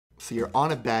So you're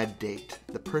on a bad date.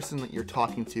 The person that you're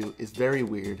talking to is very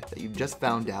weird, that you just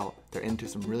found out they're into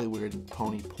some really weird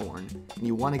pony porn, and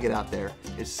you want to get out there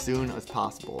as soon as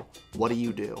possible. What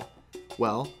do?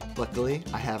 Well, luckily,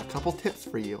 I have a couple tips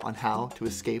for you on how to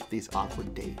escape these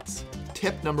awkward dates.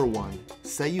 Tip number 1,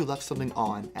 say you left something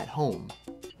on at home.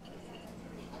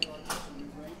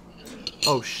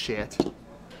 Oh shit.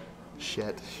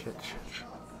 Shit.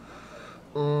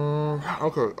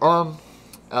 Okay,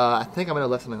 I think I might have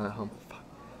left something at home.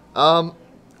 The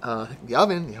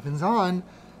oven's on.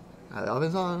 The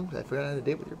oven's on. I forgot I had a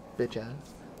date with your bitch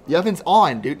ass. The oven's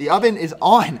on, dude. The oven is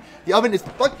on. The oven is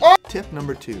fucking on. Tip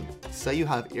number 2, say you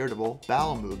have irritable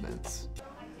bowel movements.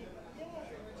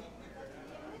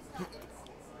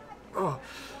 Oh,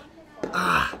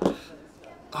 I'm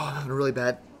having really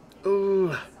bad.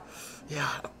 Ooh,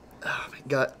 yeah. Oh my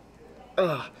god.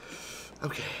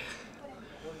 Okay.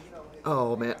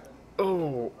 Oh man.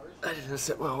 Oh, that didn't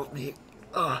sit well with me.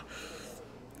 I'm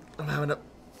having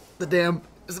the dam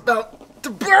is about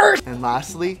to burst. And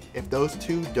lastly, if those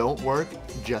two don't work,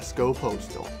 just go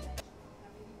postal.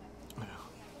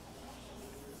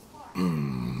 Oh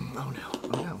no.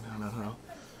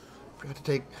 Forgot to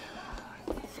take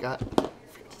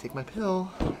my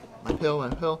pill. My pill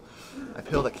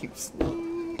that keeps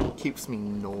me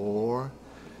normal.